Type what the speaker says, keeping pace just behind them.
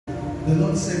the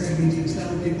Lord said to me to tell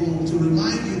people, to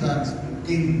remind you that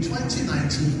in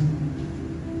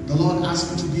 2019, the Lord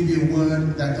asked me to give you a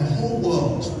word that the whole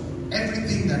world,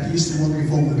 everything that used to work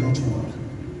before will not work.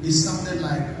 It sounded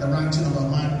like the ranting of a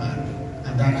madman,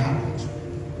 and that happened.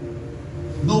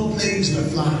 No planes were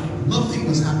flying, nothing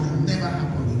was happening, never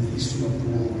happened in the history of the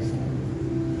world before.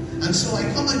 And so I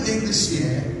come again this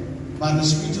year by the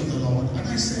Spirit of the Lord, and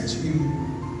I said to you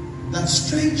that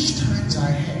strange times are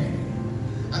ahead.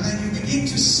 And then you begin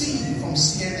to see from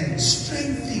CNN,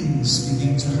 strange things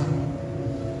begin to happen.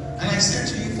 And I said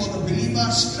to you, for the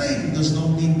believer, strange does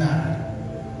not mean bad.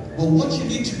 But what you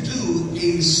need to do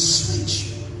is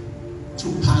switch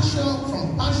to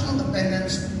from partial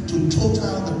dependence to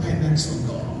total dependence on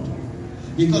God.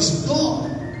 Because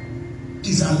God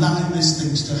is allowing these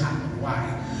things to happen. Why?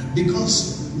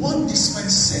 Because one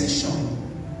dispensation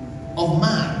of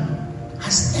man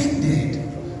has ended.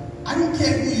 I don't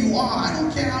care who you are. I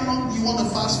don't care how long you want to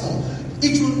fast for.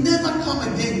 It will never come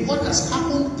again. What has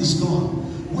happened is gone.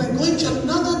 We're going to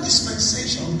another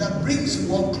dispensation that brings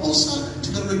the world closer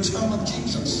to the return of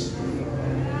Jesus.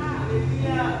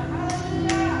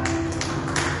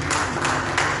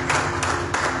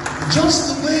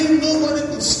 Just the way nobody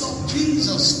could stop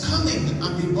Jesus coming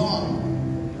and be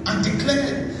born and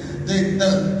declare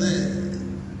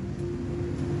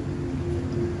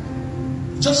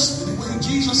just the way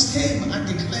Jesus came and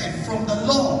declared from the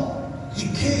law, he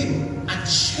came and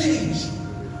changed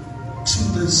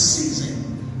to the season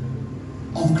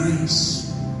of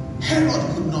grace.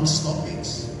 Herod could not stop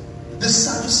it. The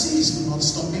Sadducees could not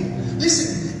stop it.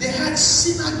 Listen, they had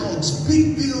synagogues,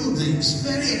 big buildings,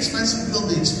 very expensive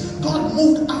buildings. God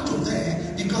moved out of there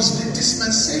because the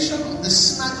dispensation of the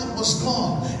synagogue was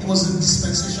gone. It was the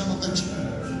dispensation of the church.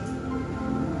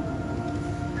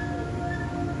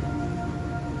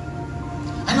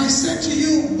 And I said to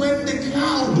you, when the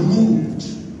cloud moved,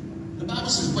 the Bible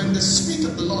says when the Spirit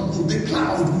of the Lord moved, the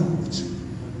cloud moved.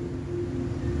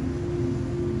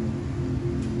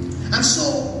 And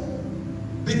so,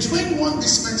 between one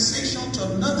dispensation to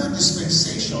another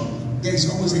dispensation, there is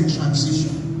always a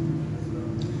transition.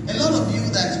 A lot of you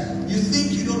that you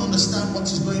think you don't understand what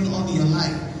is going on in your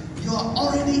life, you are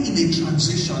already in a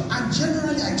transition. And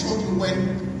generally, I told you,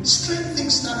 when strange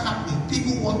things start happening,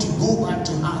 people want to go back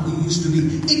to how it used to be.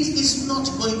 It is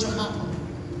not going to happen.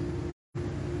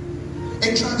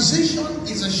 A transition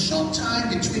is a short time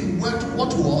between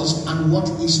what was and what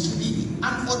is to be.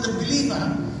 And for the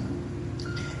believer,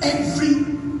 every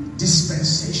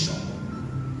dispensation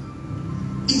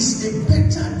is a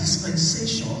better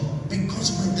dispensation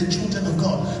because we're the children of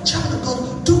God. Child of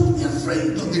God, don't be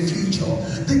afraid of the future.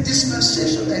 The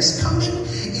dispensation that is coming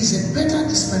is a better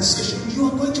dispensation. You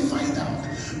are going to find out.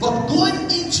 But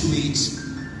going into it,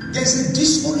 there's a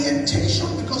disorientation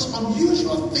because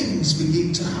unusual things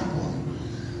begin to happen.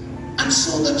 And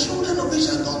so the children of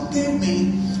Israel, God gave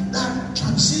me that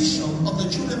transition of the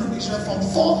children of Israel from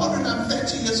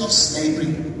 430 years of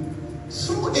slavery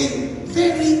through a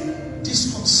very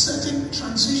disconcerting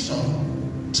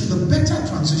transition to the better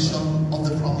transition of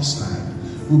the promised land.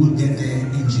 We will get there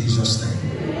in Jesus' name.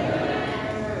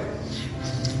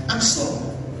 And so,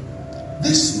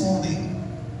 this morning,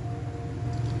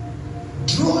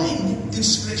 drawing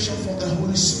inspiration from the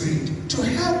Holy Spirit to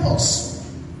help us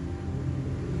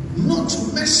not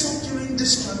to mess up during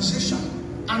this transition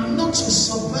and not to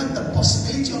subvert the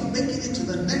possibility of making it to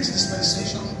the next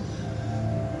dispensation,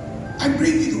 I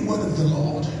bring you the word of the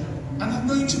Lord, and I'm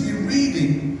going to be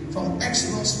reading from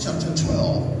Exodus chapter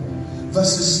 12,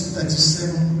 verses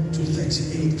 37 to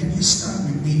 38. Can you stand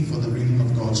with me for the reading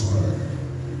of God's word?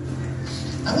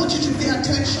 I want you to pay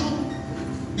attention,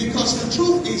 because the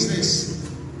truth is this: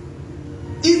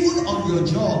 even on your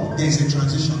job, there's a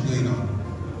transition going on.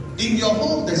 In your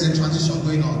home, there's a transition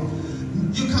going on.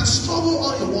 You can struggle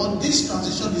all you want. This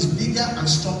transition is bigger and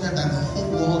stronger than the whole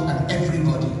world and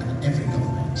everybody and every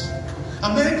government.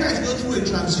 America is going through a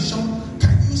transition.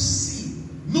 Can you see?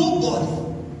 Nobody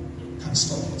can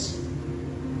stop it.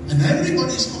 And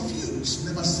everybody is confused.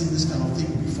 Never seen this kind of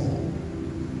thing before.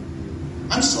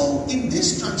 And so in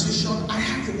this transition, I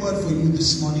have a word for you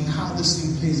this morning, how this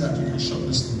thing plays out. You can shut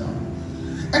this thing down.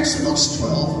 Exodus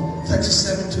 12,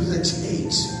 37 to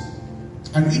 38.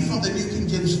 I read from the New King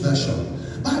James Version.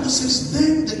 The Bible says,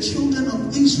 then the children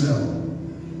of Israel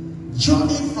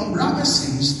journeyed from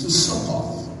Ramesses to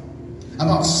Succoth.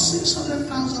 About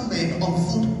 600,000 men on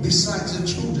foot besides the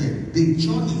children. They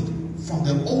journeyed from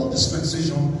the old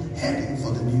dispensation heading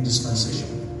for the new dispensation.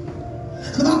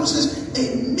 And the Bible says,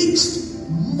 a mixed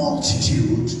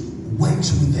multitude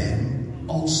went with them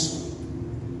also.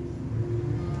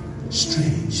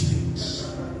 Strange things.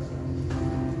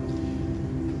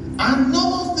 And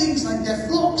normal things like their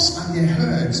flocks and their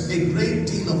herds, a great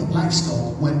deal of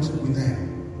livestock went with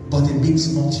them. But a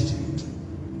mixed multitude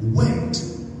went,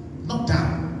 not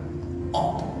down,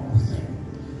 up with them.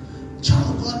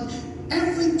 Child of God,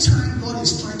 every time God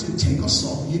is trying to take us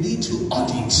up, you need to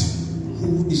audit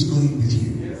who is going with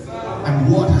you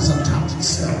and what has attached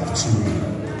itself to you.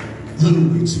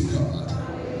 Glory to God.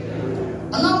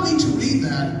 Allow me to read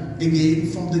that again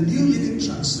from the New Living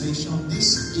Translation.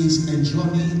 This is a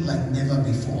journey like never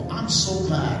before. I'm so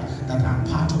glad that I'm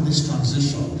part of this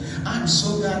transition. I'm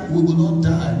so glad we will not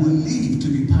die. We'll live to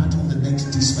be part of the next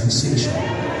dispensation.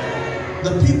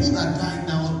 The people that die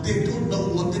now, they don't know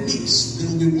what they miss. They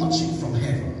will be watching from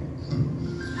heaven.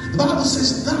 The Bible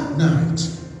says that night,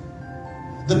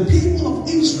 the people of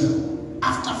Israel,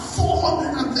 after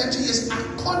 430 years,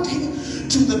 according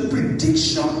to the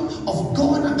prediction of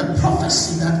God and the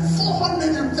prophecy that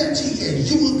 430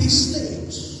 years you will be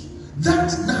slaves.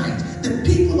 That night, the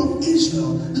people of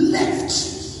Israel left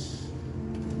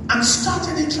and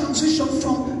started a transition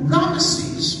from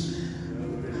Ramesses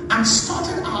and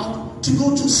started out to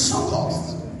go to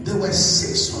Succoth. There were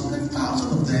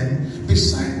 600,000 of them,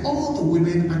 beside all the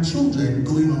women and children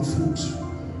going on foot.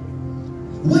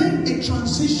 When a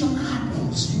transition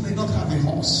happens, you may not have a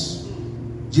horse,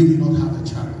 you may not have a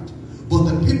chariot, but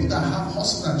the people that have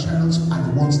horses and chariots are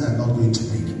the ones that are not going to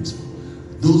make it.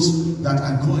 Those that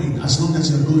are going, as long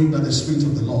as you're going by the Spirit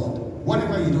of the Lord,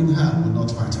 whatever you don't have will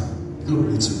not matter.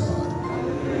 Glory to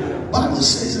God. Bible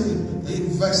says in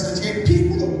verse 38,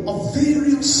 people of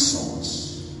various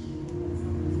sorts.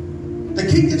 The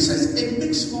King James says a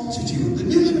mixed multitude. The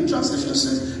New Living Translation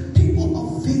says people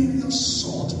of various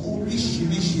sorts.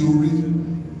 Orishirishi,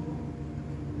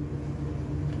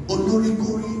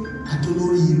 Olorigori,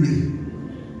 Adolorire.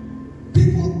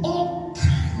 People, all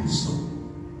kinds of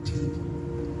people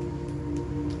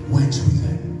went with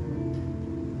them.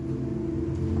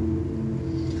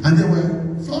 And there were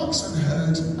flocks and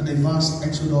herds and a vast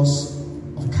exodus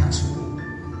of cattle.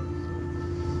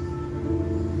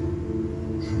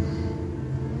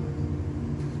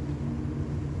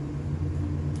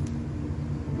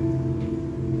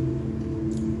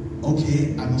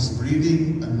 Okay, I was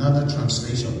reading another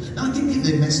translation. Now give me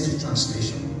the Message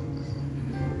translation.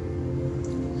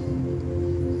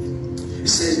 It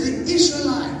says the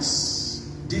Israelites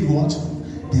did what?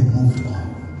 They moved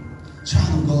on.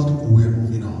 Child of God, we're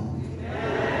moving on.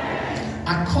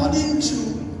 According to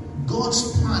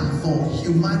God's plan for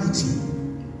humanity,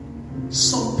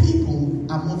 some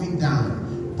people are moving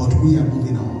down, but we are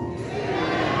moving on.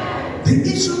 The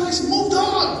Israelites moved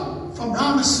on from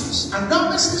Ramesses, and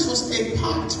Ramesses was a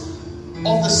part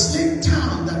of the slave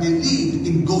town that they lived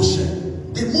in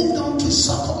Goshen. They moved on to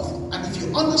Succoth, and if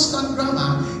you understand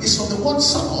grammar, it's from the word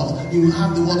Succoth, you will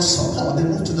have the word support. They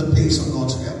moved to the place of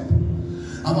God's help.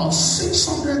 About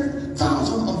 600,000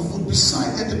 on foot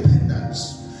beside their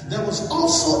dependents. There was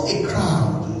also a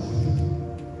crowd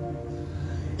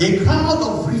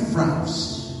of riffraffs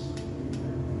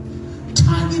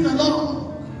tagging along.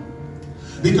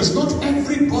 Because not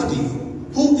everybody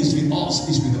who is with us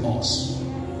is with us.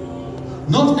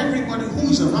 Not everybody who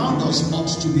is around us ought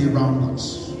to be around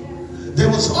us. There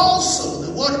was also,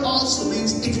 the word also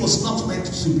means it was not meant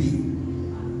to be.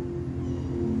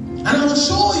 And I will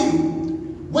show you,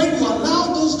 when you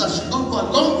allow those that should not go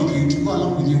along with you to go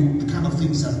along with you, the kind of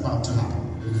things that are about to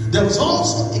happen. There was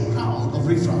also a crowd of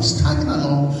riffraffs tagging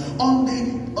along on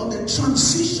the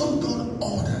transition God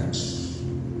ordered.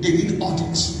 They did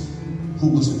audit. Who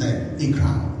was there? A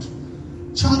crowd.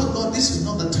 Child of God, this is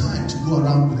not the time to go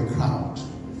around with a crowd.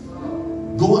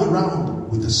 Go around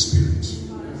with the Spirit.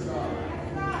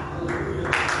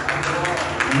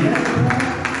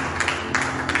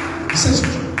 It says,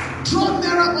 draw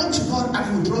nearer unto God and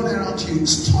He will draw nearer unto you.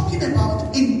 It's talking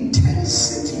about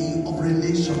intensity of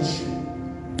relationship.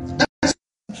 That's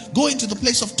going to the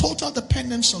place of total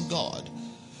dependence on God.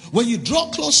 When you draw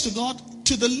close to God,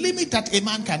 to the limit that a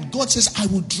man can, God says, I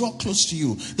will draw close to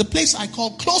you. The place I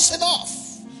call close enough,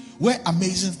 where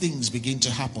amazing things begin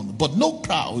to happen. But no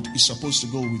crowd is supposed to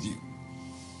go with you.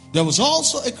 There was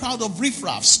also a crowd of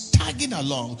riffraffs tagging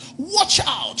along. Watch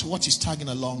out what is tagging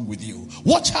along with you.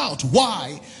 Watch out.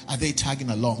 Why are they tagging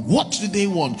along? What do they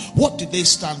want? What do they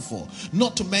stand for?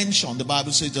 Not to mention, the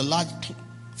Bible says, the large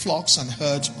flocks and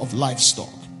herds of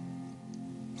livestock.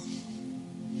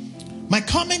 My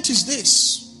comment is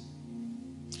this.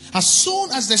 As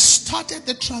soon as they started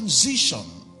the transition,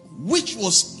 which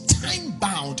was time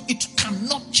bound, it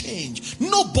cannot change.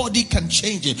 Nobody can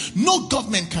change it. No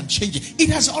government can change it. It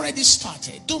has already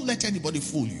started. Don't let anybody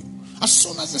fool you. As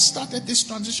soon as they started this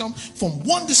transition from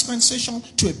one dispensation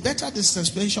to a better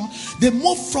dispensation, they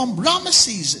moved from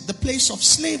Ramesses, the place of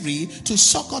slavery, to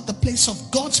Sukkot, the place of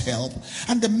God's help,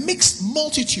 and the mixed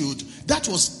multitude. That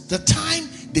was the time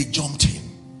they jumped in.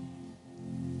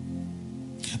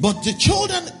 But the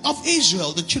children of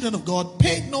Israel, the children of God,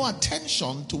 paid no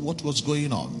attention to what was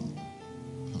going on.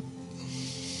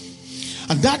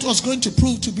 And that was going to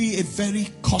prove to be a very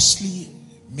costly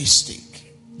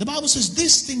mistake. The Bible says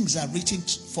these things are written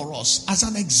for us as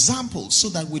an example so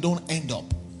that we don't end up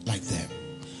like them.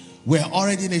 We're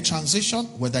already in a transition,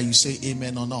 whether you say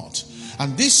amen or not.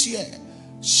 And this year,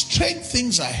 strange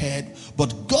things are ahead,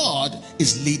 but God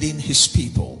is leading his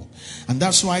people. And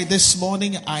that's why this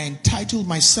morning I entitled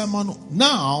my sermon,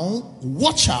 Now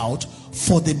Watch Out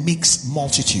for the Mixed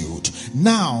Multitude.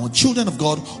 Now, children of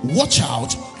God, watch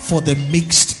out for the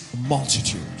mixed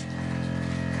multitude.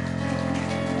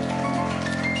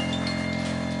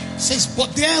 It says,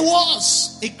 but there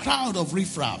was a crowd of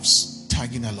riffraffs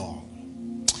tagging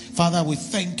along. Father, we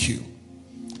thank you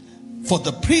for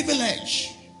the privilege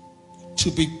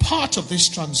to be part of this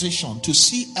transition, to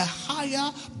see a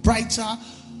higher, brighter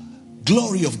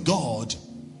glory of God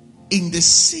in the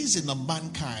season of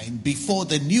mankind before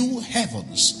the new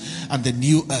heavens and the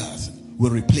new earth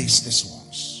will replace these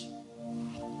ones.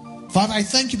 Father, I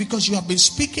thank you because you have been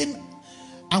speaking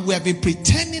and we have been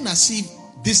pretending as if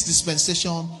this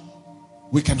dispensation,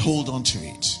 we can hold on to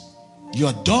it. You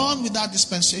are done with that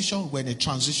dispensation. We're in a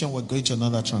transition, we're going to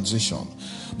another transition.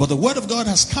 But the word of God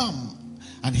has come,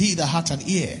 and he that hath an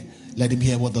ear, let him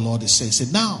hear what the Lord is saying.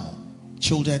 Say, now,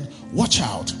 children, watch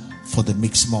out for the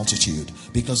mixed multitude,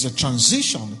 because the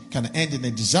transition can end in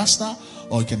a disaster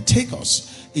or it can take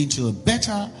us into a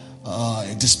better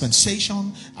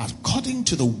dispensation according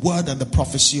to the word and the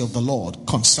prophecy of the Lord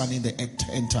concerning the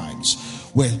end times.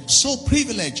 We're so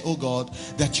privileged, oh God,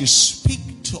 that you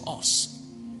speak to us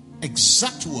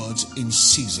exact words in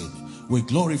season. We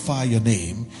glorify your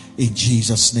name. In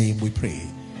Jesus' name we pray.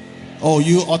 Oh,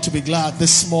 you ought to be glad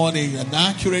this morning. An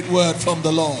accurate word from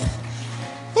the Lord.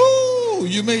 Ooh,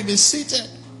 you may be seated.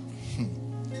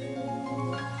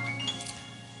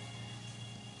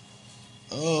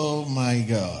 Oh my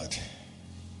God.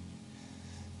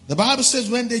 The Bible says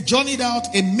when they journeyed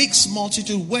out, a mixed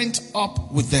multitude went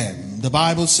up with them. The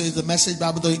Bible says, the Message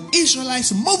Bible, the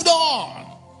Israelites moved on.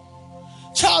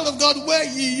 Child of God, where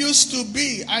you used to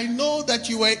be, I know that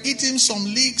you were eating some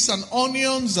leeks and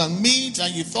onions and meat,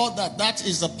 and you thought that that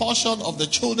is the portion of the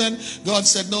children. God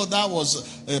said, no, that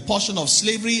was a portion of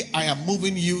slavery. I am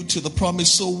moving you to the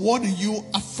promise. So what are you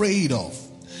afraid of?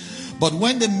 But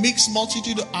when the mixed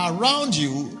multitude are around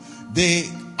you, they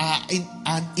are in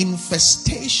an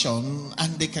infestation,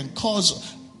 and they can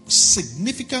cause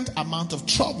significant amount of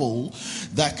trouble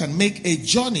that can make a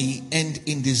journey end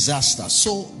in disaster.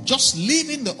 So just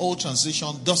leaving the old transition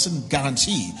doesn't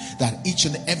guarantee that each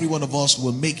and every one of us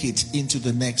will make it into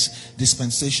the next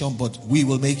dispensation, but we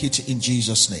will make it in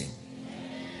Jesus' name.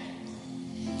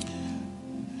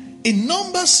 In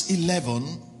Numbers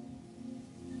 11,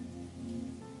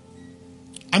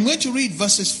 I'm going to read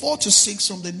verses 4 to 6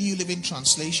 from the New Living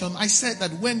Translation. I said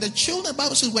that when the children, the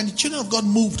Bible says, when the children of God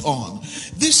moved on,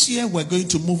 this year we're going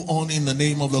to move on in the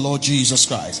name of the Lord Jesus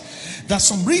Christ. That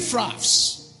some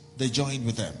riffraffs, they joined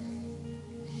with them.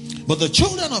 But the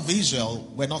children of Israel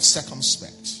were not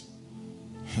circumspect.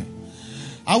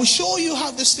 I will show you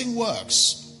how this thing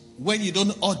works when you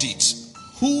don't audit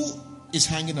who is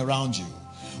hanging around you.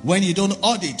 When you don't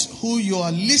audit who you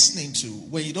are listening to,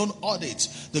 when you don't audit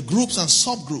the groups and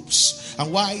subgroups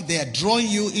and why they are drawing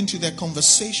you into their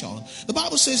conversation. The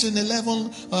Bible says in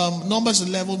Numbers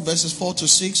 11 verses 4 to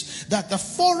 6 that the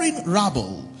foreign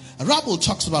rabble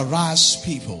talks about rash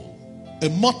people, a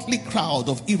motley crowd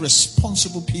of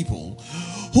irresponsible people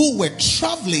who were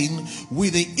traveling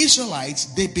with the Israelites.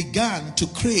 They began to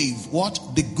crave what?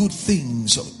 The good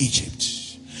things of Egypt.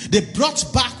 They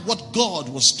brought back what God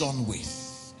was done with.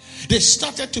 They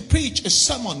started to preach a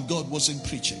sermon God wasn't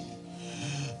preaching.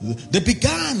 They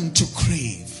began to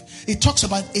crave. It talks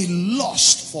about a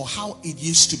lust for how it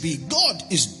used to be. God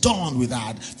is done with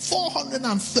that.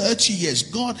 430 years.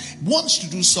 God wants to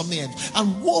do something else.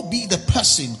 And woe be the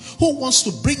person who wants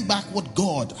to bring back what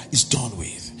God is done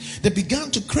with. They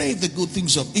began to crave the good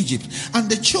things of Egypt. And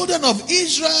the children of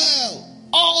Israel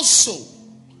also.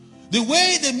 The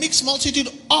way the mixed multitude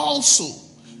also.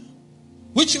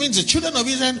 Which means the children of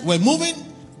Israel were moving,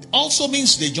 also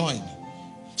means they joined.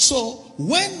 So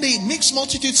when the mixed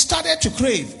multitude started to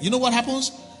crave, you know what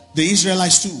happens? The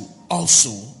Israelites too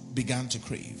also began to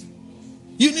crave.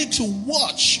 You need to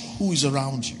watch who is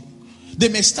around you. They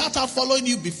may start out following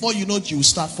you, before you know it, you will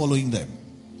start following them.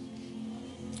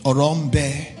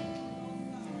 Orombe.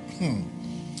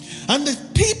 And the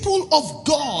people of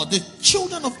God, the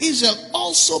children of Israel,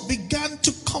 also began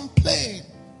to complain.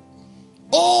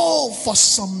 Oh, for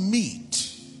some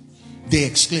meat, they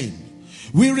exclaimed.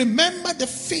 We remember the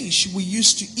fish we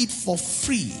used to eat for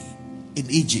free in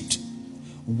Egypt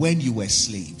when you were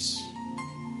slaves.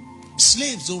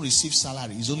 Slaves don't receive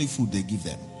salary, it's only food they give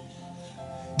them.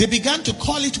 They began to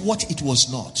call it what it was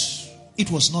not.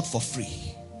 It was not for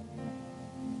free.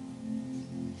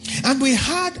 And we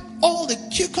had all the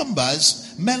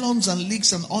cucumbers, melons and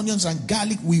leeks and onions and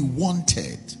garlic we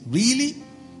wanted. Really?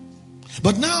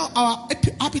 But now our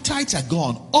appetites are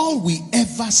gone. All we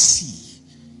ever see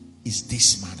is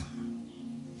this manner.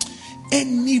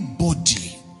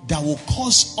 Anybody that will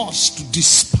cause us to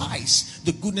despise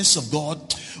the goodness of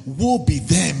God, woe be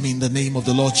them in the name of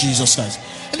the Lord Jesus Christ.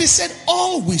 And they said,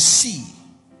 all we see,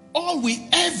 all we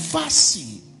ever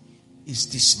see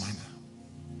is this manner.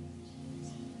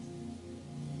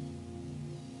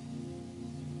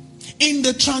 In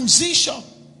the transition,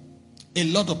 a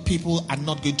lot of people are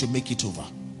not going to make it over.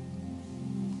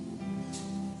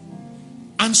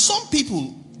 And some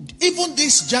people, even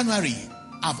this January,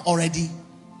 have already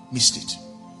missed it.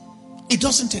 It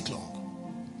doesn't take long.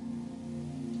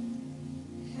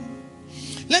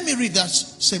 Let me read that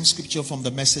same scripture from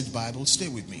the Message Bible. Stay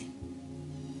with me.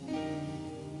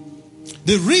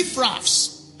 The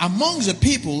riffraffs among the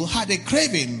people had a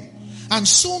craving, and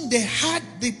soon they had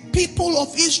the people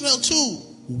of Israel too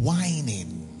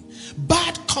whining.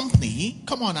 Bad company,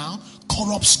 come on now,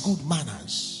 corrupts good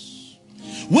manners.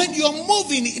 When you're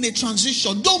moving in a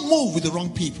transition, don't move with the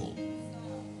wrong people.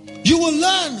 You will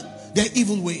learn their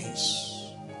evil ways.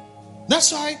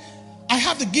 That's why I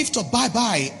have the gift of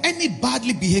bye-bye. Any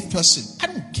badly behaved person, I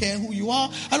don't care who you are,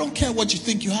 I don't care what you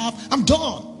think you have, I'm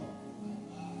done.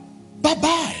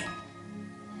 Bye-bye.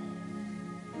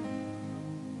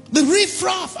 The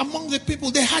riffraff among the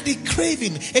people, they had a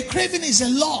craving. A craving is a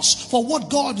loss for what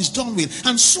God is done with.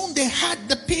 And soon they had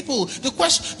the people. The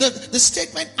question, the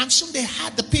statement, and soon they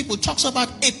had the people, talks about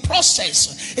a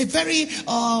process, a very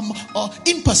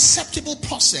imperceptible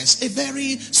process, a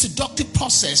very seductive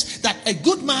process, that a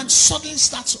good man suddenly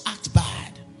starts to act bad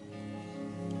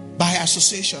by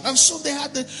association. And so they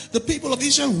had the people of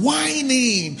Israel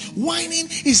whining. Whining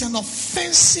is an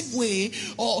offensive way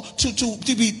or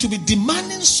to be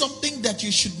demanding something that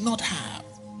you should not have.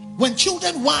 When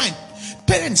children whine,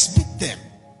 parents beat them.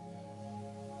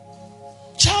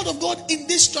 Child of God, in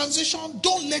this transition,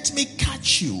 don't let me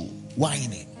catch you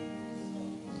whining.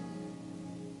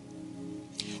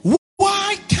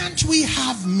 Why can't we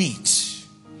have meat?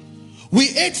 We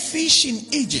ate fish in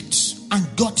Egypt and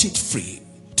got it free.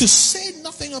 To say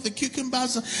nothing of the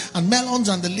cucumbers and melons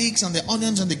and the leeks and the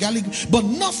onions and the garlic, but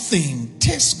nothing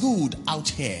tastes good out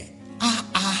here.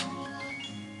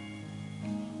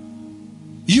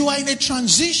 You are in a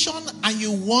transition and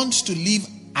you want to live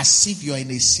as if you are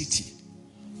in a city.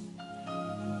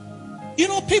 You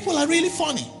know, people are really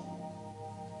funny.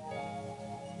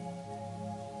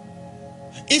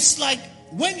 It's like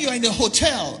when you're in a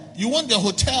hotel, you want the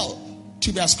hotel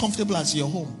to be as comfortable as your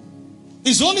home.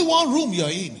 It's only one room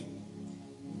you're in.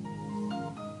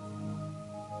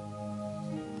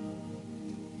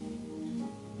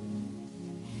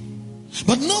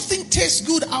 But nothing tastes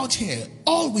good out here.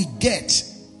 All we get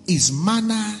is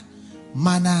manna,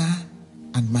 manna,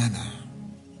 and manna.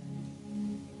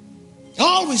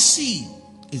 All we see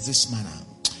is this manna.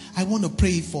 I want to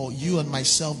pray for you and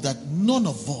myself that none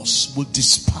of us will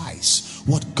despise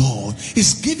what God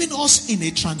is giving us in a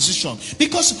transition,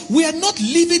 because we are not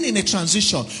living in a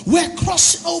transition. We are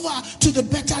crossing over to the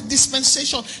better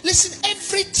dispensation. Listen,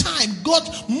 every time God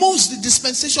moves the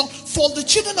dispensation for the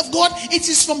children of God, it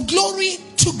is from glory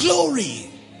to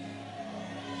glory.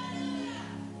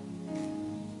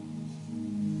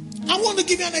 I want to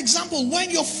give you an example. When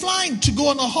you're flying to go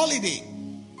on a holiday,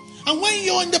 and when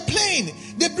you're in the plane,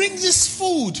 they bring this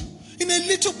food in a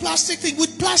little plastic thing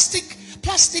with plastic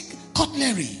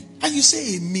cutlery. And you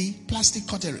say, me, plastic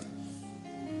cutlery.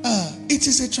 It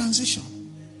is a transition.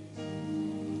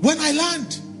 When I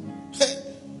land,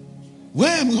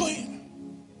 where I'm going,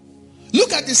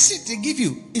 look at the seat they give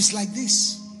you. It's like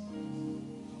this.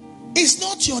 It's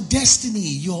not your destiny.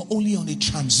 You're only on a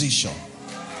transition.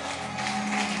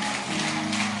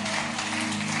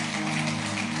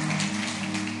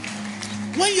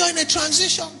 When you're in a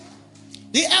transition,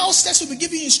 the hostess will be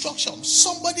giving you instructions.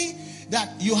 Somebody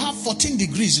that you have 14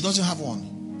 degrees, he doesn't have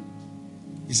one.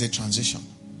 It's a transition.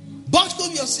 Buckle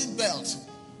your seatbelt.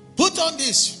 Put on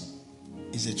this.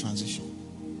 It's a transition.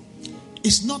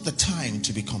 It's not the time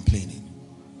to be complaining.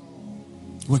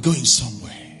 We're going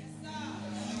somewhere.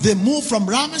 They moved from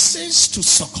Ramesses to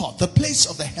Succoth, the place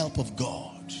of the help of God.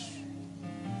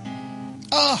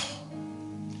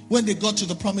 When they got to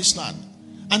the promised land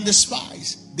and the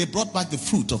spies, they brought back the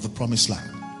fruit of the promised land.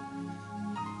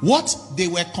 What they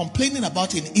were complaining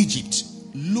about in Egypt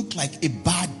looked like a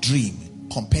bad dream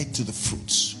compared to the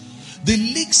fruits. The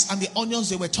leeks and the onions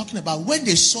they were talking about when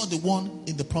they saw the one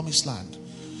in the promised land.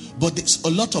 But a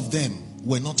lot of them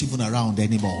were not even around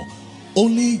anymore.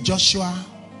 Only Joshua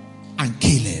and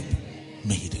Caleb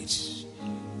made it.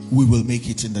 We will make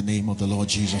it in the name of the Lord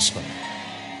Jesus Christ.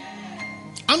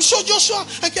 I'm sure Joshua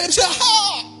and Caleb said,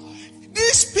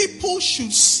 these people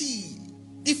should see,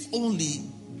 if only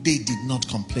they did not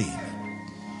complain.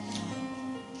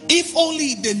 If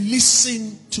only they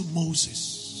listened to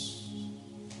Moses.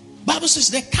 Bible says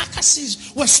their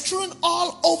carcasses were strewn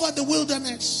all over the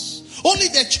wilderness. Only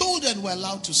their children were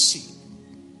allowed to see.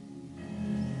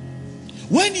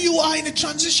 When you are in a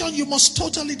transition, you must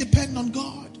totally depend on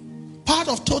God. Part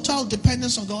of total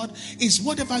dependence on God is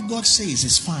whatever God says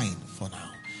is fine for now.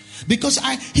 Because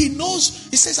he knows,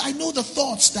 he says, I know the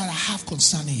thoughts that I have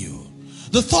concerning you.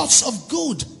 The thoughts of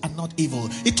good and not evil.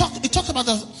 It talked about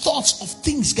the thoughts of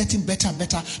things getting better and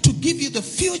better to give you the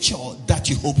future that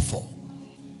you hope for.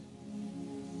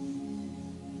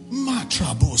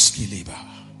 Matraboski liba.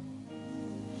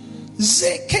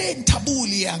 Zeken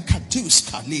tabuli and katus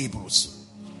kalibros.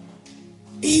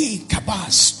 E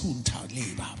kabas kunta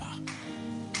libaba.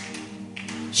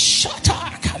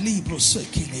 Shata kalibros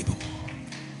kilebo.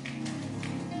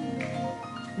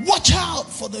 Watch out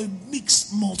for the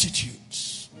mixed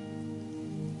multitudes.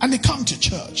 And they come to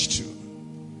church too.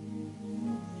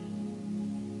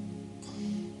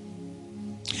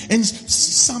 In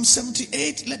Psalm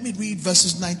 78, let me read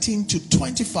verses 19 to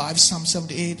 25. Psalm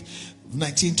 78,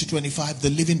 19 to 25,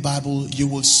 the Living Bible, you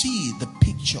will see the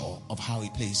picture of how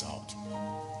it plays out.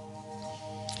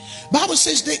 Bible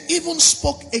says they even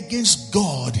spoke against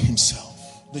God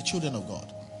himself, the children of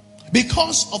God.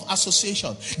 Because of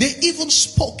association, they even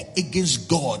spoke against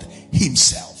God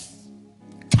himself.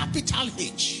 Capital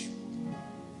H.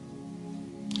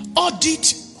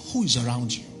 Audit who is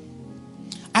around you.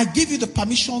 I give you the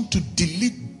permission to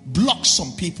block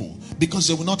some people because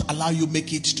they will not allow you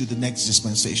make it to the next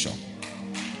dispensation.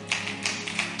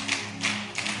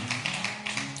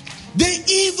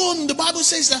 The Bible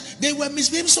says that they were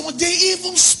misbehaving so much, they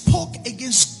even spoke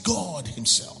against God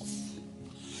himself.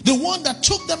 The one that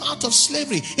took them out of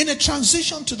slavery in a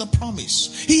transition to the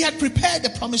promise. He had prepared the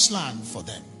promised land for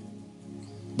them.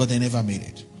 But they never made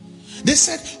it. They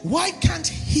said, why can't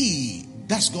he,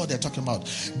 that's God they're talking about,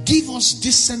 give us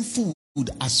decent food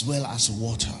as well as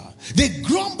water? They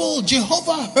grumbled.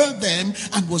 Jehovah heard them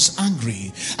and was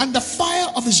angry. And the fire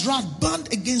of his wrath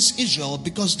burned against Israel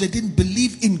because they didn't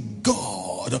believe in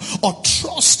God or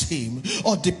trust him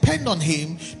or depend on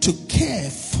him to care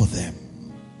for them.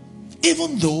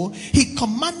 Even though he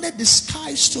commanded the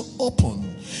skies to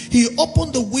open, he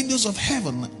opened the windows of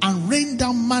heaven and rained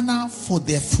down manna for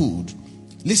their food.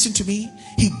 Listen to me.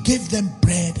 He gave them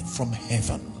bread from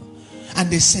heaven.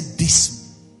 And they said,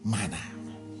 this manna.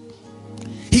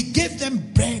 He gave them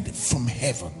bread from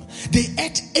heaven. They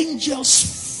ate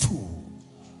angels' food.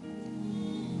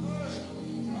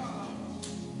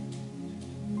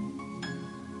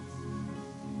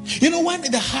 You know, when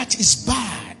the heart is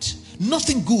bad,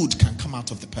 nothing good can come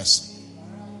out of the person.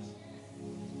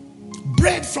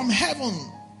 Bread from heaven,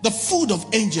 the food of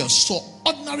angels, so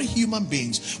ordinary human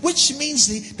beings, which means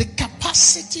the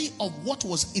capacity of what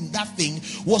was in that thing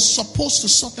was supposed to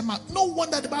sort them out. No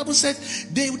wonder the Bible said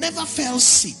they never fell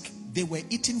sick. They were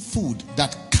eating food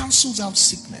that cancels out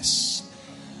sickness.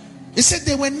 It said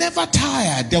they were never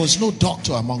tired. There was no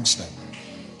doctor amongst them.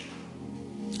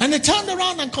 And they turned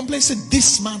around and complained, said,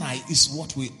 this manna is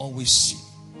what we always see.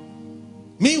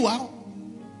 Meanwhile,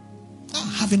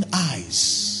 having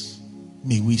eyes,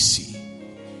 may we see.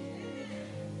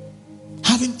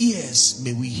 Having ears,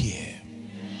 may we hear.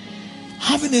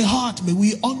 Having a heart, may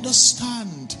we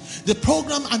understand the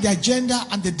program and the agenda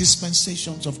and the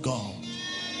dispensations of God.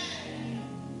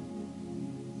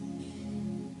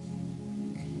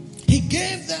 He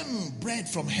gave them bread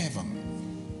from heaven.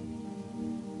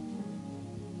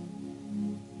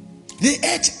 They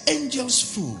ate angels'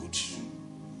 food.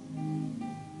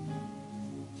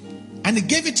 And he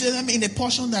gave it to them in a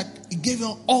portion that he gave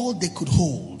them all they could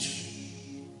hold.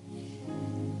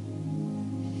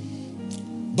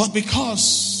 But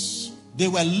because they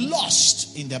were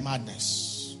lost in their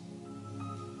madness,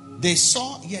 they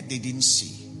saw, yet they didn't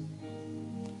see.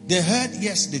 They heard,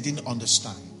 yes, they didn't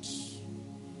understand.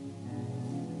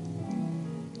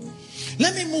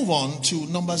 Let me move on to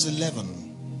Numbers 11.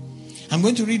 I'm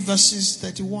going to read verses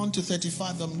 31 to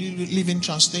 35 of New Living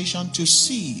Translation to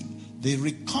see the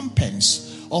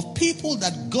recompense of people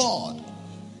that God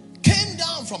came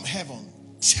down from heaven.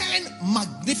 10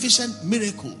 magnificent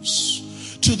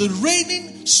miracles to the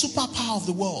reigning superpower of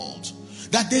the world.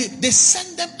 That they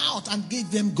sent them out and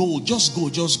gave them gold. Just go,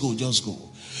 just go, just go.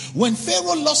 When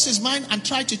Pharaoh lost his mind and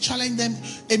tried to challenge them,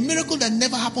 a miracle that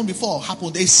never happened before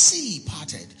happened. A sea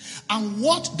parted. And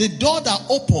what the door that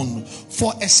opened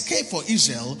for escape for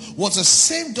Israel was the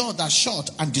same door that shut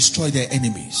and destroyed their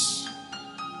enemies.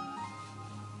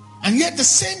 And yet the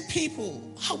same people,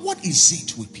 what is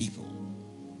it with people?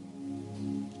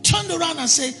 Turn around and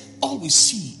say, all we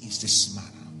see is this manner.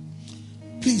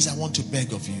 Please, I want to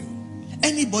beg of you.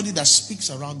 Anybody that speaks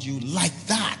around you like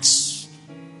that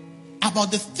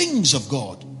about the things of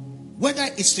God, whether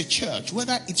it's the church,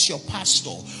 whether it's your pastor,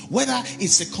 whether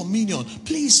it's the communion,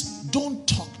 please don't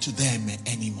talk to them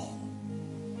anymore.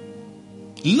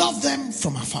 Love them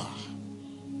from afar.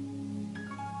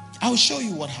 I'll show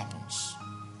you what happens.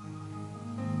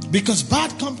 Because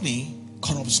bad company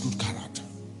corrupts good character.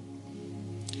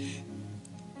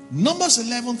 Numbers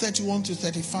 11, 31 to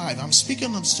 35. I'm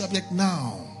speaking on the subject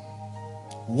now.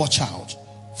 Watch out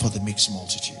for the mixed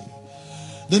multitude.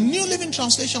 The New Living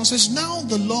Translation says, now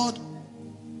the Lord,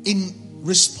 in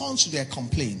response to their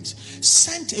complaint,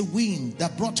 sent a wind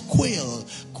that brought quail.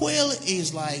 Quail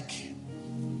is like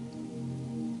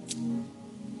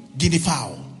guinea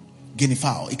fowl. Guinea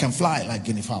fowl. It can fly like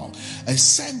guinea fowl.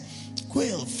 Sent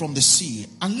quail from the sea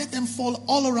and let them fall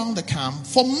all around the camp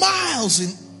for miles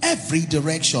in every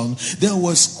direction. There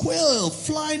was quail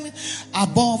flying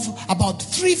above, about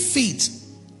 3 feet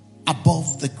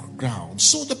above the ground.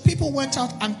 So the people went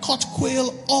out and caught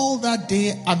quail all that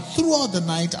day and throughout the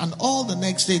night and all the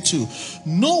next day too.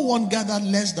 No one gathered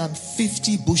less than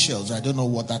 50 bushels. I don't know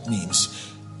what that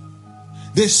means.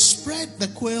 They spread the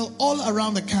quail all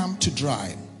around the camp to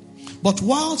dry. But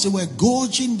whilst they were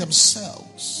gorging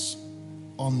themselves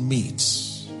on meat,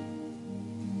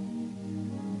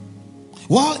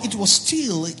 while it was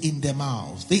still in their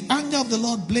mouths, the anger of the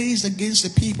Lord blazed against the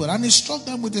people, and he struck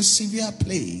them with a severe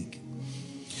plague.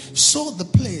 So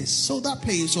that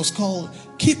place was called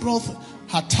Kibroth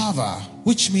Hatava,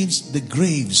 which means the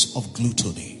graves of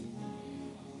gluttony.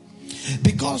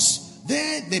 Because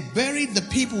there they buried the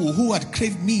people who had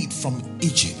craved meat from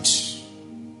Egypt.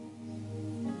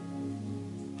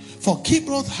 For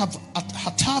Kibroth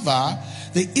Hatava,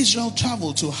 the Israel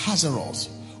traveled to Hazeroth,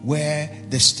 where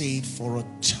they stayed for a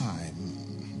time.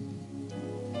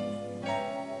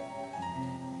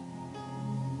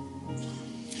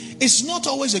 It's not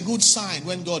always a good sign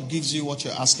when God gives you what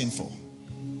you're asking for.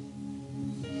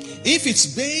 If it's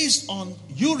based on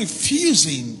you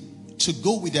refusing to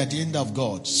go with the agenda of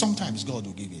God, sometimes God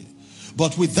will give you.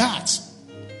 But with that,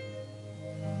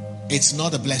 it's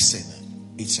not a blessing,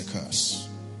 it's a curse.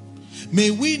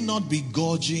 May we not be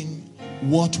gorging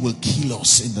what will kill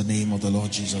us in the name of the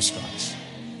Lord Jesus Christ.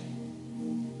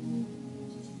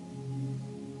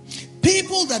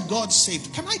 People that God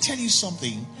saved, can I tell you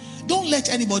something? Don't let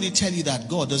anybody tell you that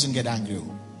God doesn't get angry.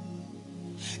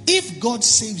 If God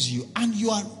saves you and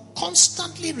you are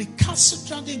constantly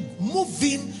recalcitrating,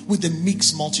 moving with the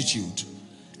mixed multitude,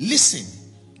 listen,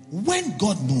 when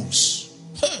God moves,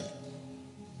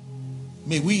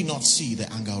 may we not see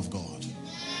the anger of God.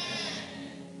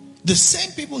 The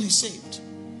same people he saved,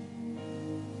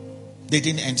 they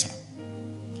didn't enter.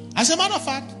 As a matter of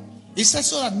fact, he said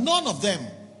so that none of them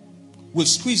will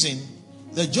squeeze in.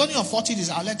 The journey of 40 days,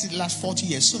 I'll let it last 40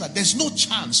 years so that there's no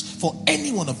chance for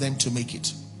any one of them to make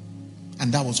it.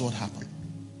 And that was what happened.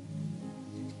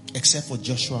 Except for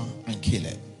Joshua and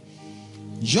Caleb.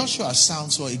 Joshua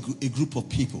sounds for a group of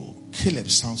people. Caleb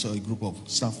sounds for a group of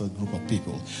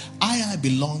people. I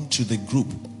belong to the group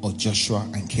of Joshua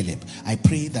and Caleb. I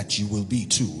pray that you will be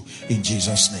too, in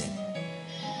Jesus' name.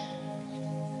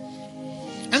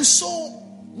 And so,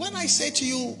 when I say to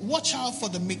you, watch out for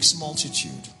the mixed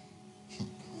multitude.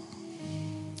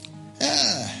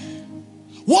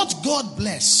 What God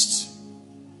blessed,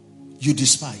 you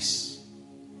despise.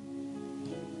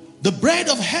 The bread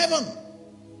of heaven,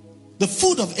 the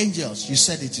food of angels, you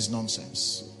said it is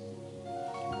nonsense.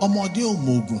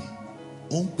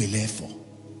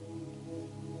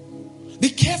 Be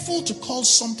careful to call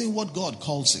something what God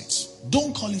calls it.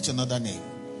 Don't call it another name.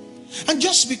 And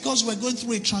just because we're going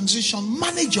through a transition,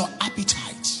 manage your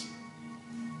appetite.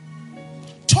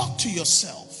 Talk to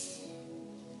yourself.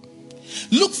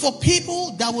 Look for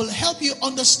people that will help you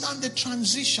understand the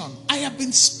transition. I have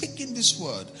been speaking this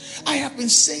word. I have been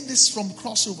saying this from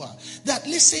crossover. That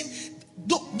listen,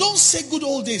 Don't say good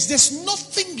old days. There's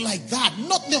nothing like that.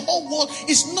 Not the whole world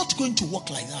is not going to work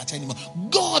like that anymore.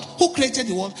 God who created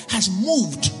the world has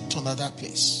moved to another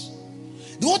place.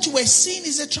 What you were seeing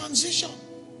is a transition.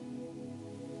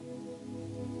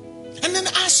 And then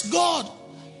ask God,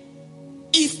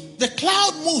 if the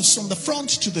cloud moves from the front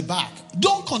to the back,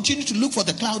 don't continue to look for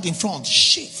the cloud in front.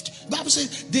 Shift. The Bible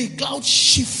says the cloud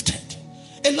shifted.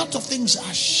 A lot of things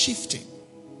are shifting.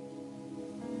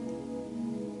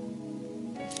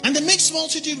 And the mixed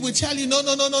multitude will tell you,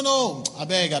 no. I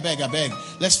beg.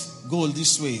 Let's go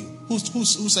this way. Who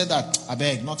said that? I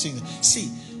beg, nothing. See,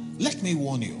 let me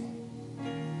warn you.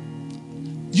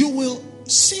 You will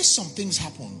see some things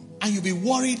happen and you'll be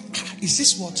worried, is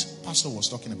this what Pastor was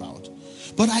talking about?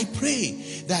 But I pray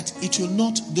that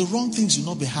the wrong things will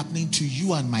not be happening to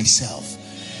you and myself.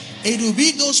 It will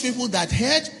be those people that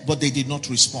heard, but they did not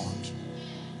respond.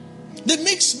 The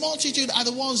mixed multitude are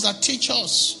the ones that teach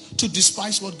us to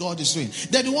despise what God is doing.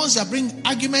 They're the ones that bring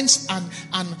arguments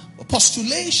and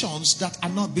postulations that are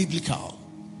not biblical.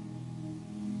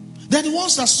 They're the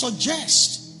ones that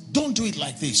suggest, don't do it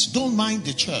like this. Don't mind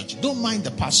the church. Don't mind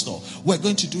the pastor. We're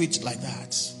going to do it like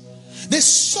that. They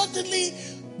suddenly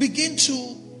begin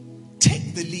to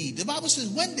take the lead. The Bible says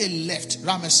when they left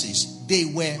Ramesses, they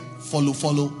were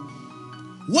follow.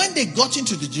 When they got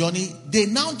into the journey, they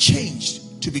now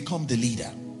changed to become the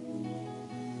leader.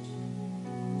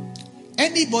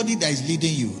 Anybody that is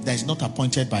leading you that is not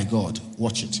appointed by God,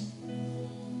 watch it.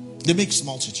 The mixed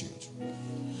multitude.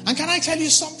 And can I tell you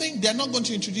something? They're not going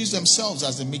to introduce themselves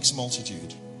as the mixed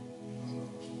multitude.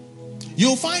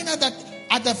 You'll find out that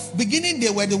at the beginning they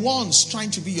were the ones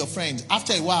trying to be your friends.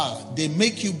 After a while, they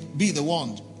make you be the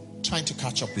one trying to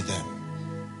catch up with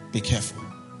them. Be careful.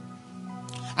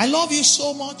 I love you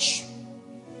so much.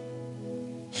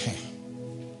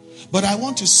 But I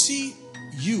want to see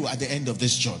you at the end of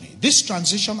this journey. This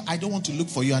transition, I don't want to look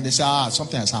for you and they say,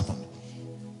 something has happened.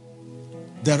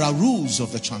 There are rules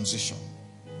of the transition.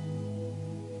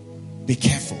 Be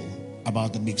careful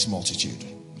about the mixed multitude.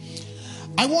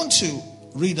 I want to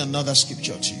read another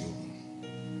scripture to you.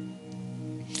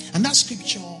 And that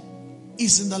scripture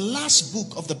is in the last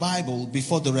book of the Bible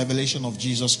before the revelation of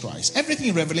Jesus Christ. Everything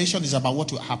in Revelation is about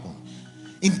what will happen.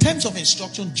 In terms of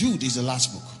instruction, Jude is the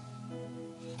last book.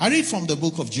 I read from the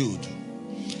book of Jude.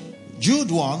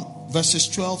 Jude 1, verses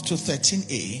 12 to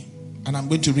 13a. And I'm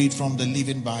going to read from the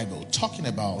Living Bible, talking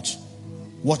about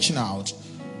watching out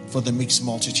for the mixed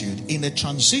multitude in a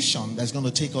transition that's going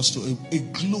to take us to a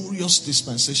glorious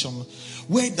dispensation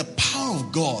where the power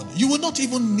of God, you will not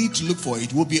even need to look for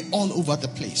it, will be all over the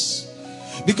place.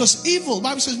 Because evil, the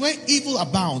Bible says, where evil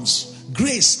abounds,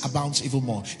 grace abounds even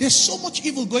more. There's so much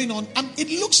evil going on, and it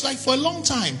looks like for a long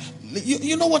time,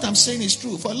 you know what I'm saying is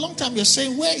true. For a long time, you're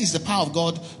saying, where is the power of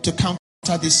God to counter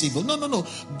this evil? No.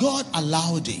 God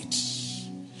allowed it.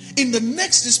 In the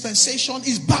next dispensation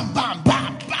is bam, bam,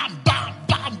 bam, bam, bam,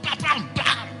 bam, bam, bam,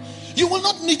 bam. You will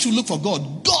not need to look for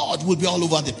God. God will be all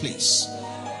over the place.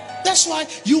 That's why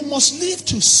you must live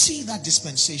to see that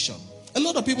dispensation. A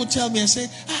lot of people tell me and say,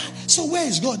 so where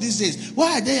is God these days?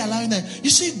 Why are they allowing that? You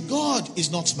see, God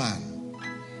is not man.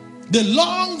 The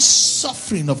long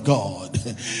suffering of God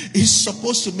is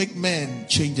supposed to make men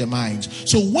change their minds.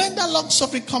 So when that long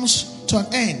suffering comes to an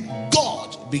end,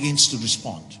 God begins to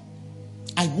respond.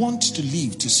 I want to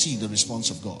live to see the response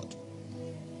of God.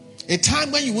 A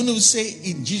time when you wouldn't say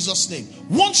in Jesus' name.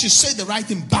 Once you say the right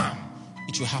thing, bam,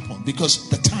 it will happen because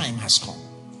the time has come.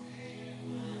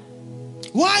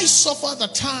 Why suffer the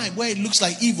time where it looks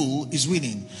like evil is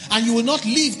winning and you will not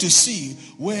live to see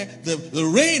where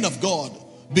the reign of God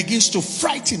begins to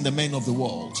frighten the men of the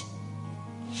world?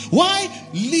 Why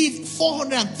live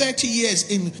 430 years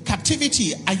in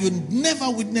captivity and you never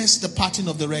witness the parting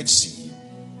of the Red Sea?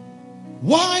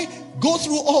 Why go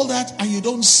through all that and you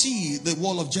don't see the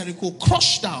wall of Jericho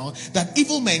crushed down, that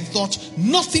evil men thought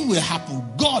nothing will happen,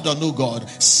 God or no God?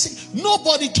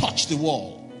 Nobody touched the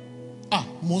wall.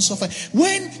 Most of it.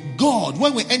 When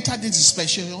we entered this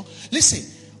dispensation, listen,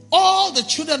 all the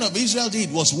children of Israel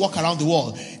did was walk around the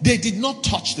wall. They did not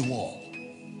touch the wall.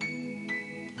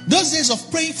 Those days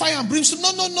of praying fire and brimstone,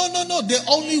 no. They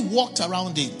only walked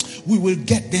around it. We will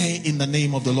get there in the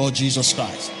name of the Lord Jesus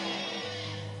Christ.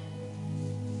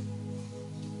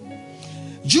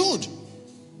 Jude,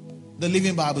 the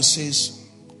Living Bible says,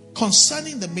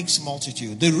 concerning the mixed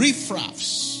multitude, the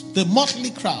riffraffs, the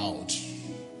motley crowd,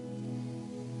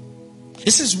 it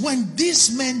says, when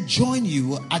these men join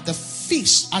you at the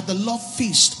feast, at the love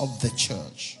feast of the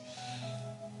church,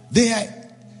 they are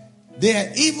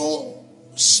evil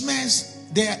smears.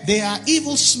 They are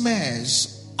evil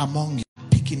smears among you.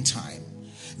 Picking time.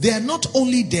 They are not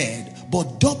only dead,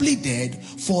 but doubly dead,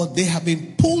 for they have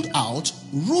been pulled out,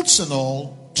 roots and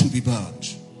all, to be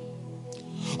burned.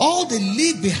 All they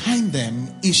leave behind them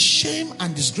is shame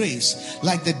and disgrace,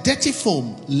 like the dirty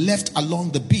foam left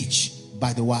along the beach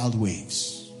by the wild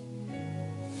waves.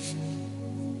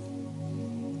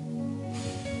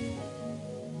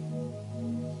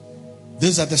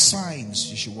 Those are the signs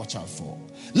you should watch out for.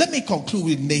 Let me conclude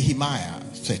with Nehemiah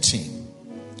 13.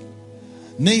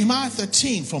 Nehemiah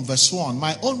 13 from verse 1.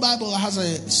 My own Bible has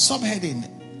a subheading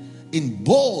in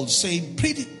bold saying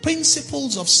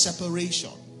principles of separation.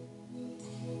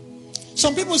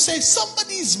 Some people say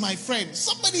somebody is my friend,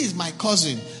 somebody is my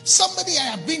cousin, somebody I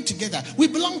have been together. We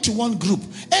belong to one group.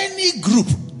 Any group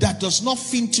that does not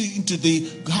fit into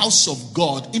the house of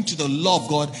God, into the law of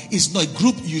God, is not a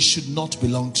group you should not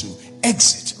belong to.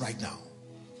 Exit right now.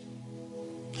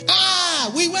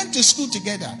 We went to school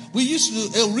together. We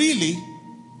used to really.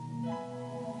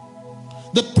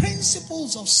 The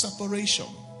principles of separation.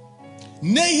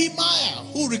 Nehemiah,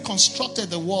 who reconstructed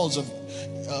the walls of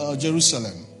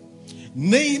Jerusalem.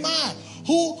 Nehemiah,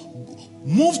 who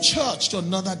moved church to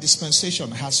another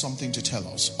dispensation, has something to tell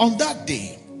us. On that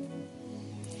day,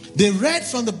 they read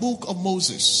from the book of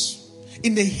Moses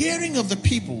in the hearing of the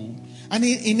people, and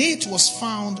in it was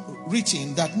found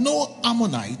written that no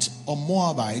Ammonite or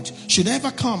Moabite should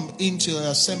ever come into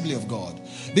the assembly of God,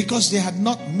 because they had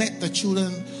not met the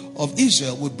children of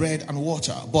Israel with bread and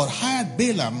water, but hired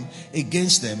Balaam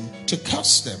against them to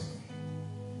curse them.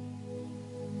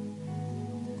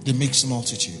 The mixed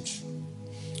multitude.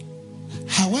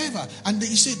 However, and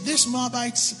you see, these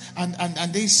Moabites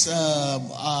and these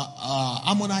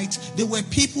Ammonites, they were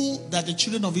people that the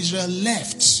children of Israel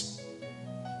left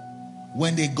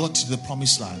when they got to the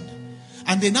promised land.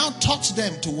 And they now taught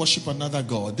them to worship another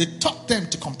God. They taught them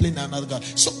to complain to another God.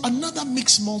 So another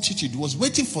mixed multitude was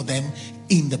waiting for them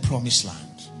in the promised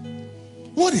land.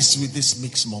 What is with this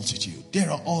mixed multitude? They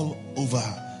are all over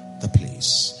the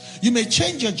place. You may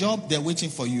change your job, they're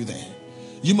waiting for you there.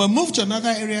 You may move to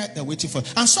another area, they're waiting for you.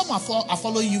 And some are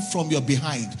following you from your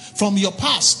behind. From your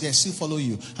past, they still follow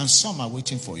you. And some are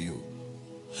waiting for you.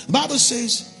 The Bible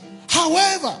says,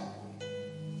 however,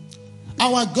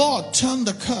 our God turned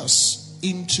the curse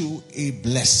into a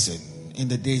blessing in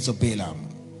the days of Balaam.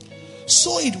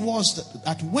 So it was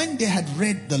that when they had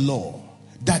read the law,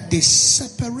 that they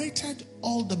separated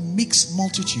all the mixed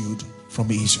multitude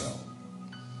from Israel.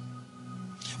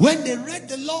 When they read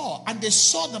the law and they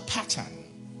saw the pattern,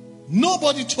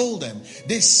 nobody told them.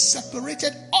 They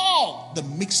separated all the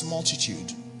mixed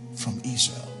multitude from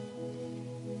Israel.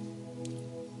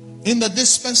 In the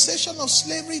dispensation of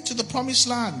slavery to the promised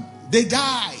land, they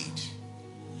died.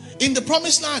 In the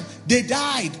promised land, they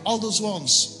died. All those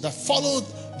ones that followed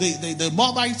the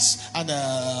Moabites and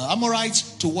the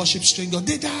Amorites to worship strangers,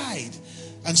 they died.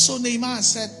 And so Nehemiah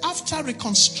said, after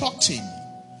reconstructing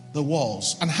the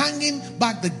walls and hanging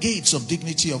back the gates of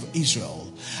dignity of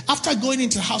Israel, after going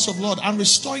into the house of the Lord and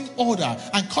restoring order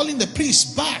and calling the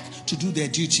priests back to do their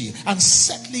duty and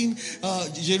settling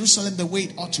Jerusalem the way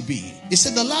it ought to be, he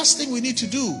said the last thing we need to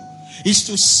do is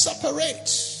to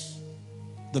separate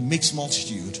the mixed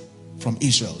multitude from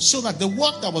Israel, so that the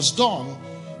work that was done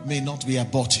may not be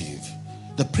abortive.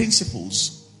 The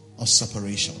principles of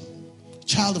separation.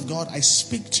 Child of God, I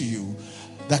speak to you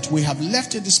that we have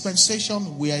left a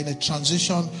dispensation, we are in a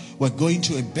transition, we're going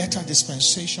to a better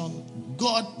dispensation.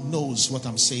 God knows what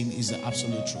I'm saying is the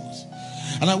absolute truth.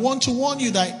 And I want to warn you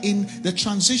that in the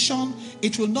transition,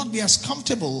 it will not be as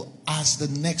comfortable as the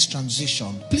next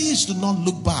transition. Please do not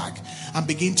look back and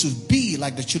begin to be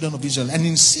like the children of Israel and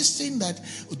insisting that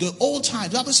the old times.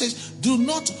 The Bible says, do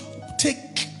not take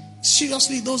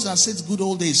seriously those that said good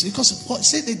old days, because it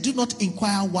said they do not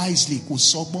inquire wisely.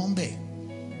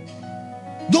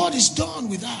 God is done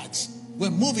with that. We're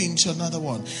moving to another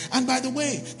one. And by the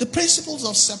way, the principles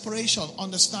of separation,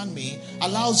 understand me,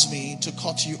 allows me to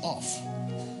cut you off.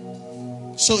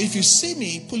 So if you see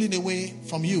me pulling away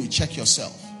from you, check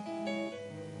yourself.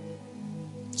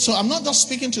 So I'm not just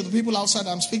speaking to the people outside,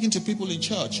 I'm speaking to people in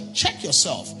church. Check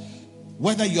yourself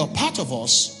whether you're part of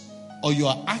us or you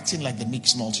are acting like the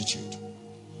mixed multitude.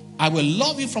 I will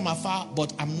love you from afar,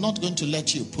 but I'm not going to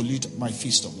let you pollute my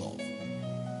feast of love.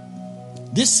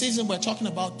 This season we're talking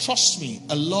about, trust me,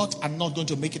 a lot are not going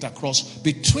to make it across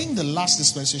between the last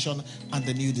dispensation and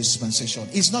the new dispensation.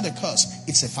 It's not a curse,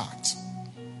 it's a fact.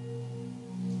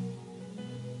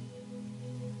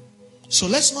 So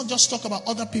let's not just talk about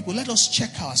other people. Let us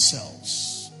check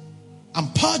ourselves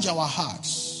and purge our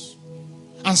hearts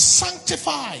and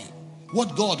sanctify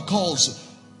what God calls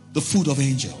the food of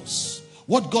angels,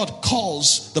 what God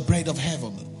calls the bread of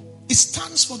heaven. It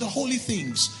stands for the holy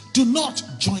things Do not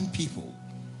join people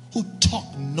who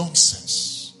talk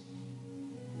nonsense.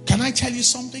 Can I tell you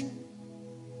something?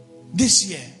 This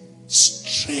year,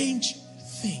 strange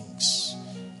things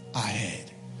are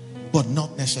ahead, but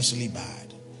not necessarily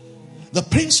bad. The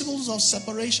principles of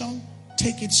separation,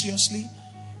 take it seriously.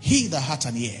 He that hath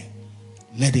an ear,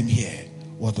 let him hear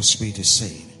what the Spirit is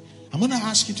saying. I'm going to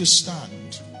ask you to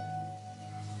stand.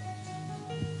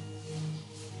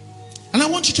 And I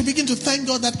want you to begin to thank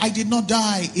God that I did not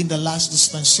die in the last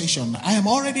dispensation. I am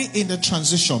already in the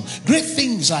transition. Great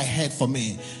things are ahead for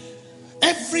me.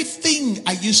 Everything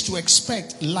I used to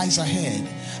expect lies ahead.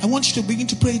 I want you to begin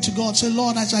to pray to God. Say,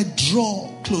 Lord, as I draw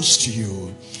close to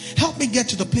you, help me get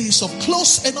to the place of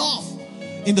close enough,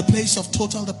 in the place of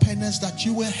total dependence, that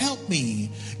you will help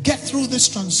me get through this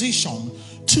transition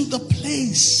to the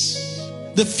place,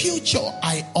 the future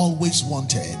I always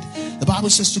wanted. The Bible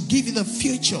says to give you the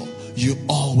future you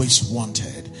always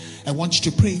wanted. I want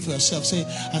you to pray for yourself.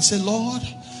 Say, Lord,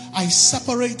 I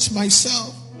separate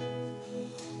myself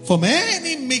from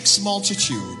any mixed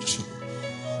multitude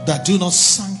that do not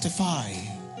sanctify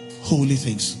holy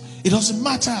things. It doesn't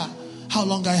matter how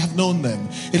long I have known them.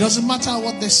 It doesn't matter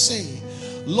what they say.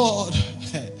 Lord,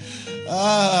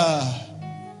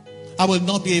 I will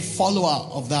not be a follower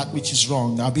of that which is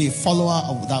wrong. I'll be a follower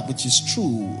of that which is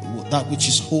true, that which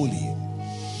is holy.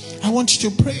 I want you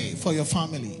to pray for your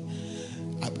family.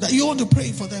 You want to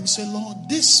pray for them. Say, Lord,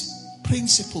 these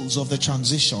principles of the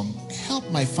transition, help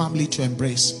my family to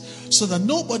embrace, so that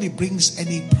nobody brings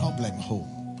any problem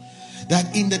home.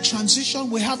 That in the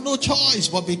transition we have no choice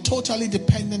but be totally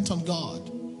dependent on God.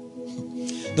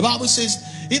 The Bible says,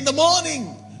 in the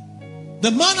morning, the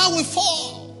manna will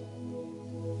fall.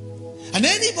 And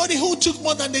anybody who took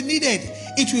more than they needed,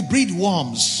 it will breed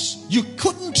worms. You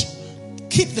couldn't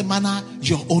keep the manna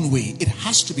your own way. It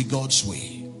has to be God's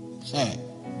way. Hey.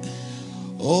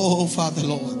 Oh, Father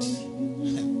Lord.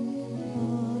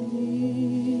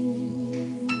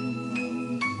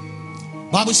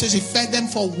 Bible says he fed them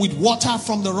with water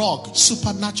from the rock.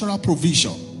 Supernatural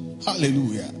provision.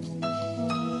 Hallelujah.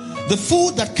 The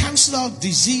food that canceled out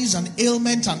disease and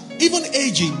ailment and even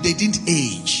aging, they didn't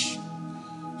age.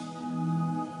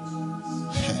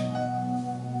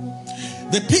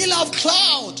 The pillar of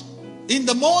cloud in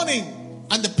the morning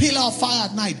and the pillar of fire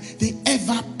at night. The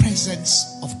ever presence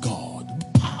of God.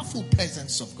 The powerful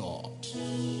presence of God.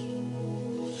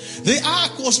 The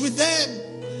ark was with them.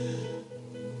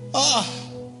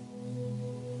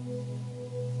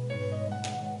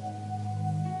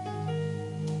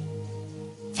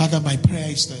 Father, my prayer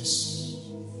is this.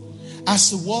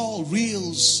 As the world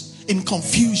reels in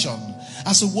confusion,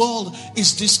 as the world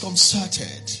is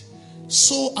disconcerted,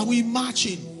 so are we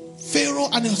marching. Pharaoh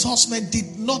and his horsemen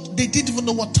didn't even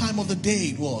know what time of the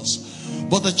day it was.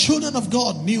 But the children of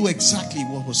God knew exactly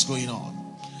what was going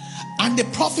on. And they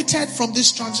profited from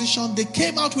this transition. They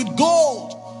came out with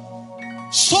gold.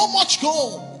 So much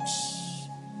gold.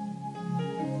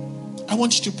 I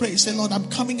want you to pray. Say, Lord, I'm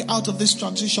coming out of this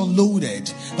transition loaded.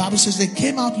 The Bible says they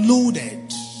came out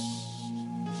loaded.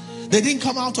 They didn't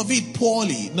come out of it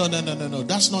poorly. No.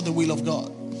 That's not the will of God.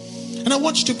 And I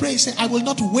want you to pray. Say, I will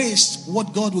not waste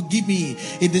what God will give me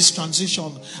in this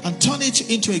transition and turn it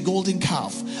into a golden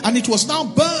calf. And it was now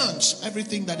burnt.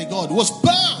 Everything that they got was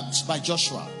burnt by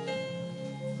Joshua.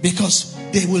 Because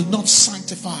they will not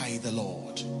sanctify the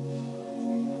Lord.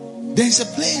 There is a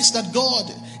place that God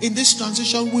in this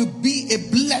transition will be a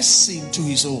blessing to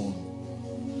his own.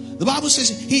 The Bible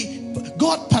says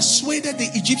God persuaded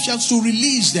the Egyptians to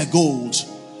release their gold.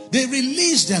 They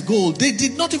released their gold. They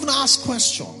did not even ask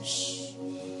questions.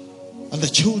 And the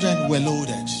children were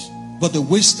loaded, but they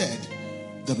wasted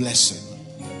the blessing.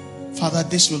 Father,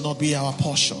 this will not be our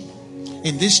portion.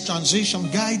 In this transition,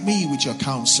 guide me with your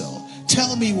counsel.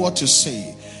 Tell me what to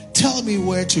say. Tell me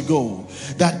where to go.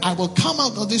 That I will come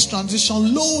out of this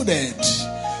transition loaded.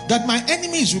 That my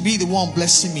enemies will be the one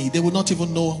blessing me. They will not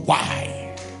even know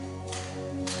why.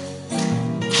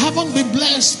 Haven't been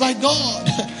blessed by God.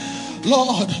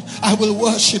 Lord, I will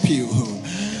worship you.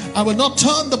 I will not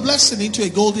turn the blessing into a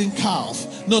golden calf.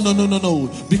 No.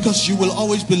 Because you will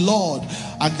always be Lord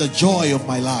and the joy of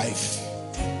my life.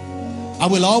 I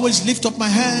will always lift up my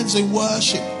hands in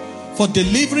worship for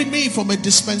delivering me from a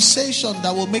dispensation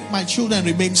that will make my children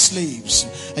remain slaves.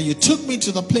 And you took me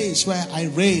to the place where I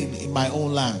reign in my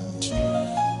own land.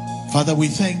 Father, we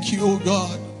thank you, oh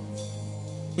God.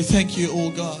 We thank you,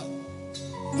 oh God.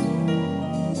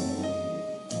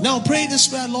 Now pray this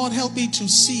prayer. Lord, help me to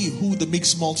see who the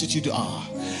mixed multitude are.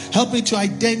 Help me to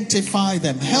identify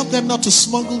them. Help them not to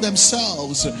smuggle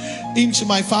themselves into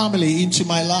my family, into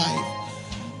my life.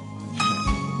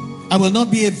 I will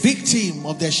not be a victim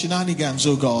of their shenanigans,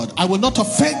 oh God. I will not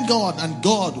offend God, and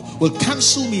God will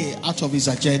cancel me out of his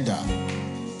agenda.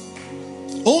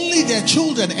 Only their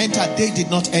children entered, they did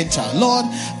not enter. Lord,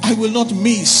 I will not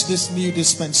miss this new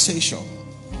dispensation.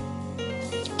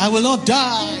 I will not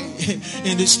die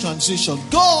in this transition.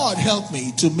 God, help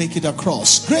me to make it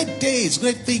across. Great days,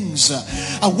 great things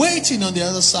are waiting on the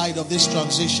other side of this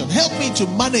transition. Help me to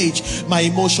manage my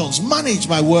emotions, manage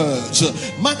my words,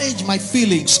 manage my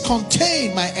feelings,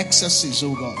 contain my excesses,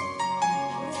 oh God.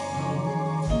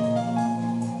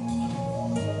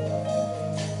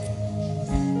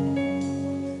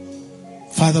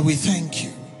 Father, we thank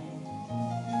you.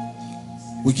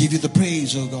 We give you the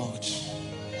praise, oh God.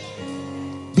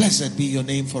 Blessed be your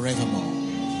name forevermore.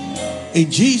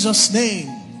 In Jesus' name,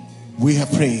 we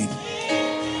have prayed.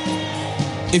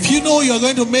 If you know you're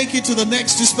going to make it to the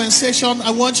next dispensation,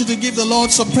 I want you to give the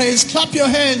Lord some praise. Clap your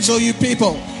hands, oh you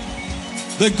people.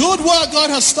 The good work God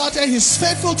has started, He's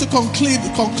faithful to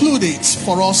conclude it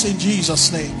for us in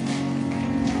Jesus' name.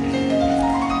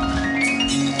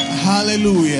 Hallelujah.